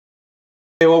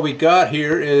What we got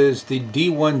here is the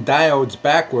D1 diodes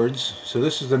backwards. So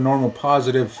this is the normal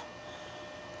positive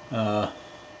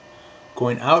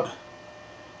going out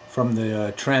from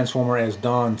the transformer as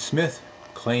Don Smith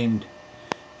claimed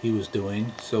he was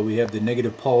doing. So we have the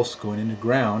negative pulse going into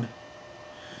ground.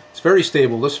 It's very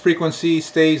stable. This frequency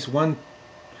stays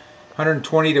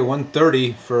 120 to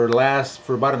 130 for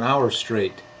about an hour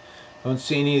straight. Don't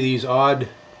see any of these odd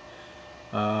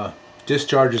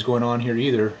discharges going on here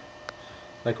either,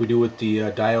 like we do with the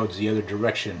diodes the other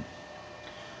direction.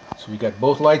 So we got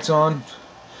both lights on.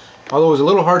 Although it was a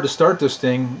little hard to start this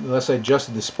thing unless I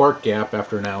adjusted the spark gap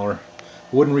after an hour.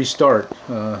 It wouldn't restart.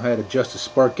 I had to adjust the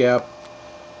spark gap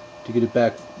to get it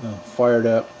back fired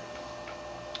up.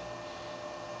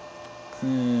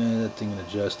 That thing can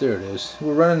adjust. There it is.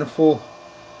 We're running a full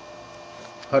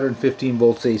 115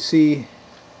 volts AC.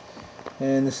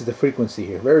 And this is the frequency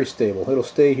here. Very stable. It'll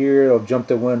stay here. It'll jump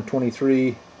to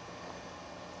 123.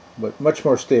 But much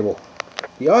more stable.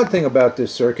 The odd thing about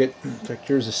this circuit, in fact,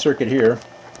 here's the circuit here.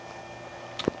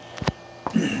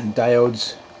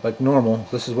 Diodes like normal.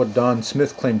 This is what Don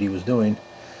Smith claimed he was doing.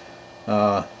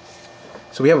 So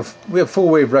we have full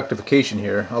wave rectification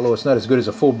here. Although it's not as good as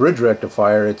a full bridge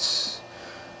rectifier, it's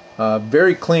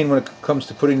very clean when it comes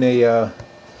to putting a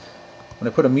when I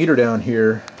put a meter down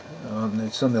here.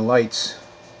 It's on the lights,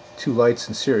 two lights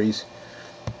in series.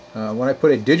 When I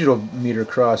put a digital meter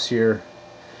across here,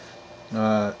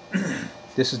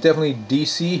 this is definitely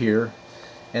DC here,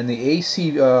 and the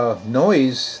AC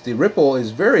noise, the ripple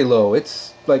is very low.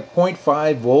 It's like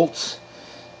 0.5 volts,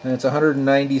 and it's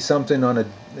 190 something on a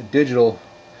digital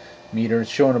meter.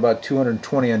 It's showing about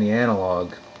 220 on the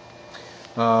analog.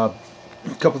 A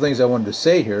couple things I wanted to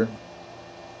say here.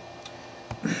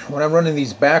 When I'm running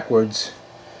these backwards,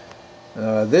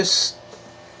 the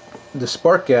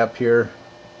spark gap here,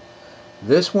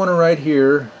 this one right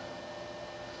here,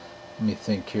 let me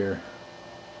think here.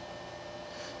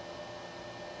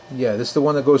 Yeah, this is the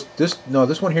one that goes, this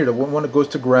one here, the one that goes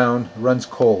to ground, runs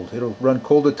cold. It'll run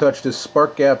cold to touch. This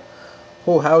spark gap,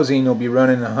 whole housing will be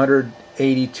running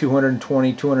 180,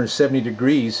 220, 270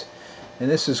 degrees, and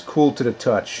this is cool to the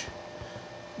touch.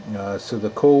 So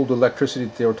the cold electricity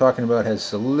that they were talking about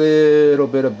has a little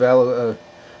bit of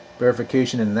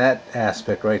verification in that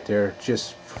aspect right there,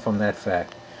 just from that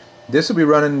fact. This will be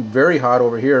running very hot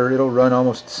over here. It'll run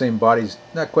almost the same bodies,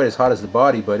 not quite as hot as the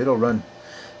body, but it'll run.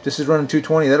 This is running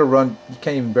 220. That'll run. You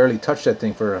can't even barely touch that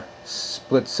thing for a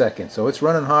split second. So it's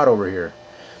running hot over here.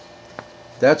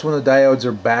 That's when the diodes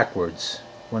are backwards.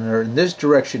 When they're in this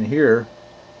direction here,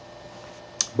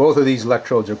 both of these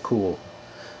electrodes are cool.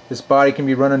 This body can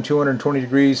be running 220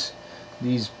 degrees.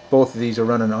 Both of these are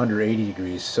running under 80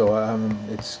 degrees. So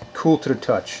it's cool to the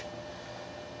touch.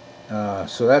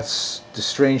 So that's the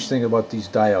strange thing about these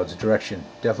diodes. Direction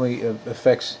definitely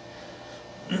affects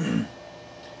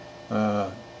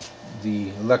the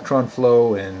electron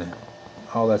flow and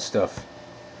all that stuff.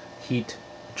 Heat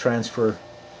transfer.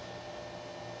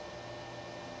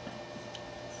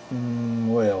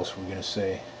 What else were we going to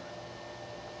say?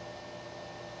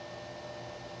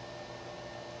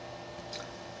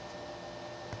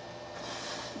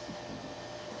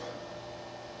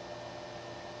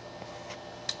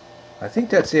 I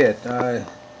think that's it.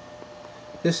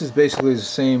 This is basically the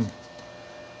same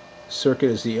circuit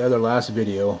as the other last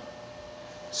video.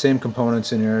 Same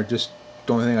components in there. Just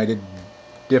the only thing I did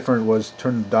different was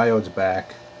turn the diodes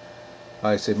back.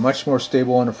 I said much more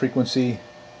stable on the frequency,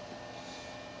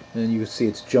 and you can see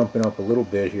it's jumping up a little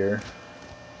bit here.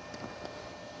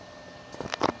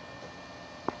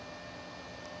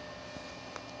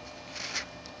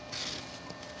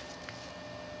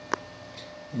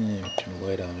 Yeah, turn the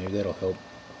light on. Maybe that'll help.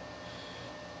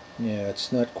 Yeah,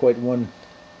 it's not quite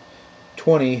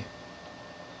 120.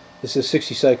 This is a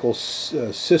 60 cycle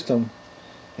system,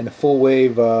 and the full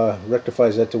wave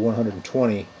rectifies that to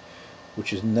 120,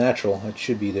 which is natural. It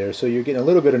should be there. So you're getting a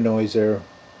little bit of noise there.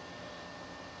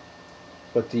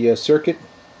 But the circuit,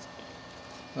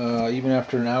 even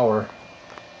after an hour,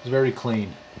 is very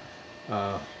clean.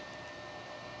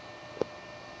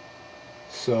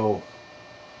 So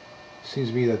seems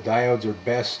to me that diodes are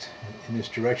best in this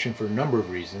direction for a number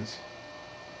of reasons.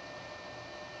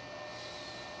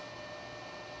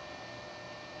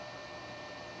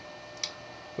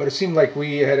 But it seemed like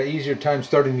we had an easier time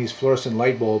starting these fluorescent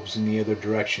light bulbs in the other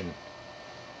direction.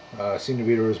 Seemed to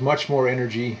be there was much more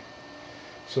energy.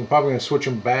 So I'm probably going to switch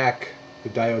them back, the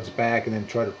diodes back, and then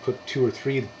try to put 2 or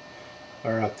 3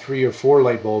 or 3 or 4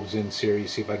 light bulbs in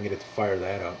series, see if I can get it to fire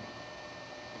that up.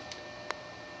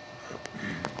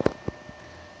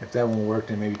 If that won't work,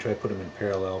 then maybe try to put them in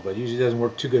parallel. But usually it doesn't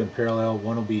work too good in parallel.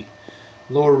 One will be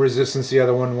lower resistance, the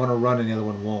other one want to run and the other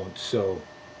one won't. So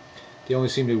they only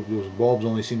seem to, those bulbs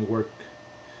only seem to work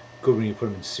good when you put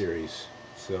them in series.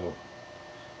 So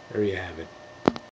there you have it.